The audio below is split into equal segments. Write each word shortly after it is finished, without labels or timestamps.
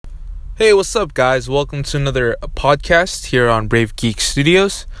Hey, what's up, guys? Welcome to another podcast here on Brave Geek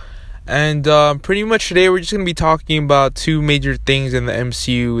Studios. And pretty much today we're just going to be talking about two major things in the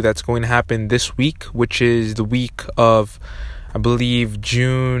MCU that's going to happen this week, which is the week of, I believe,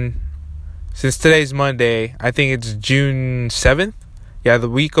 June. Since today's Monday, I think it's June 7th. Yeah, the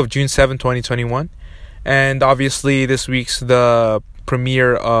week of June 7th, 2021. And obviously this week's the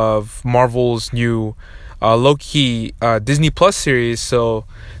premiere of Marvel's new Loki Disney Plus series, so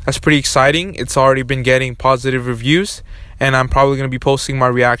that's pretty exciting. It's already been getting positive reviews, and I'm probably going to be posting my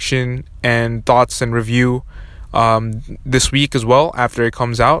reaction and thoughts and review this week as well after it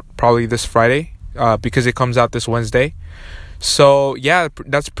comes out, probably this Friday, because it comes out this Wednesday. So yeah,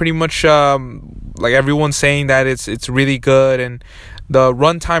 that's pretty much like everyone's saying that it's really good, and the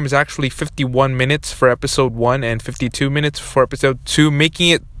runtime is actually 51 minutes for episode 1 and 52 minutes for episode 2, making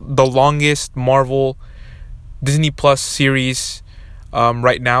it the longest Marvel Disney Plus series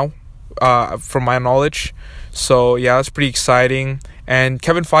right now, from my knowledge. So yeah, that's pretty exciting. And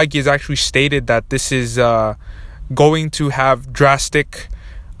Kevin Feige has actually stated that this is going to have drastic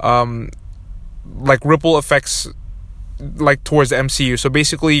like ripple effects like towards the MCU. So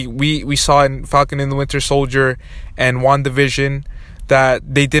basically we saw in Falcon and the Winter Soldier and WandaVision that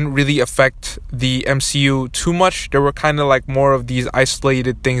they didn't really affect the MCU too much. There were kind of like more of these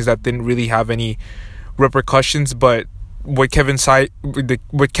isolated things that didn't really have any repercussions, but what Kevin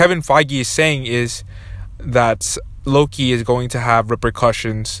Feige is saying is that Loki is going to have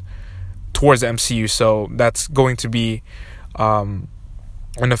repercussions towards the MCU, so that's going to be an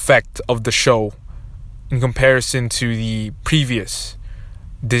effect of the show in comparison to the previous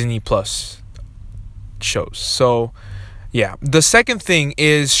Disney Plus shows. So yeah, the second thing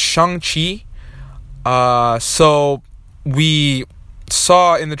is Shang-Chi. So we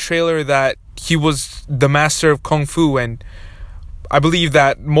saw in the trailer that he was the master of Kung Fu, and I believe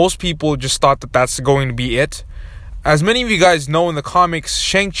that most people just thought that that's going to be it. As many of you guys know, in the comics,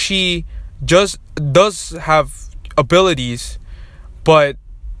 Shang-Chi just does have abilities, but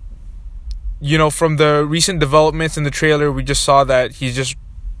you know, from the recent developments in the trailer, we just saw that he's just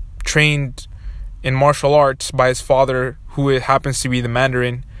trained in martial arts by his father, who happens to be the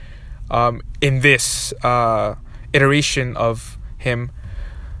Mandarin in this iteration of him.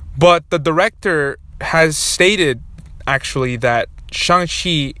 But the director has stated, actually, that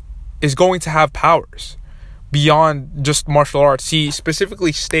Shang-Chi is going to have powers beyond just martial arts. He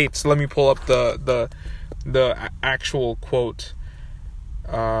specifically states, let me pull up the actual quote.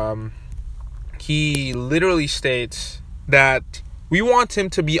 He literally states that we want him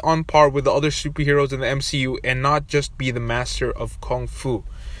to be on par with the other superheroes in the MCU and not just be the master of Kung Fu.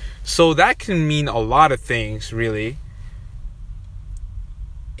 So that can mean a lot of things, really.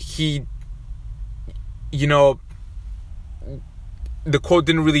 He, you know, the quote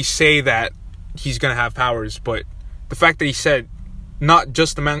didn't really say that he's going to have powers, but the fact that he said not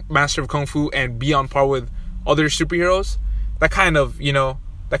just the master of Kung Fu and be on par with other superheroes, that kind of,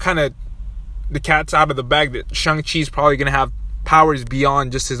 the cat's out of the bag that Shang-Chi is probably going to have powers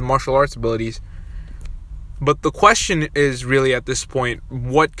beyond just his martial arts abilities. But the question is really at this point,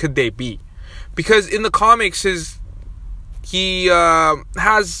 what could they be? Because in the comics, he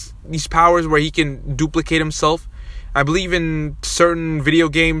has these powers where he can duplicate himself. I believe in certain video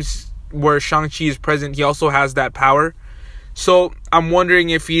games where Shang-Chi is present, he also has that power. So I'm wondering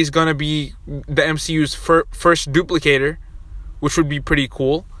if he's going to be the MCU's first duplicator, which would be pretty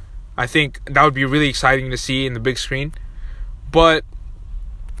cool. I think that would be really exciting to see in the big screen. But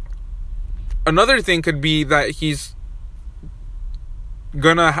another thing could be that he's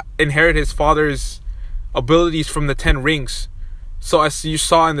gonna inherit his father's abilities from the 10 rings. So as you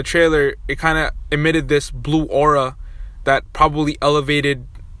saw in the trailer, it kind of emitted this blue aura that probably elevated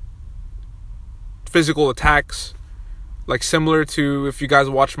physical attacks, like similar to, if you guys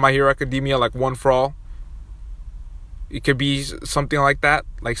watch My Hero Academia, like One for All. It could be something like that,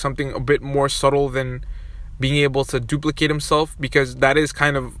 like something a bit more subtle than being able to duplicate himself, because that is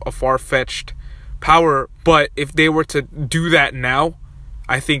kind of a far-fetched power. But if they were to do that now,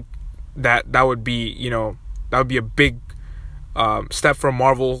 I think that would be, that would be a big step for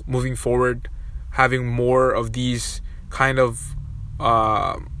Marvel moving forward, having more of these kind of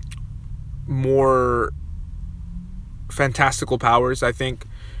more fantastical powers, I think.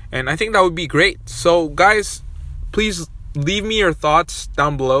 And I think that would be great. So guys, please leave me your thoughts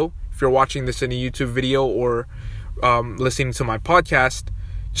down below. If you're watching this in a YouTube video or listening to my podcast,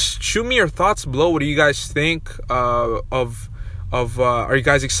 just shoot me your thoughts below. What do you guys think are you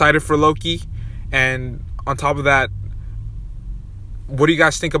guys excited for Loki? And on top of that, what do you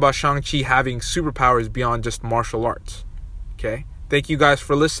guys think about Shang-Chi having superpowers beyond just martial arts? Okay. Thank you guys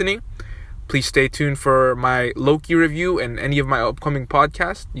for listening. Please stay tuned for my Loki review and any of my upcoming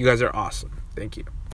podcasts. You guys are awesome. Thank you.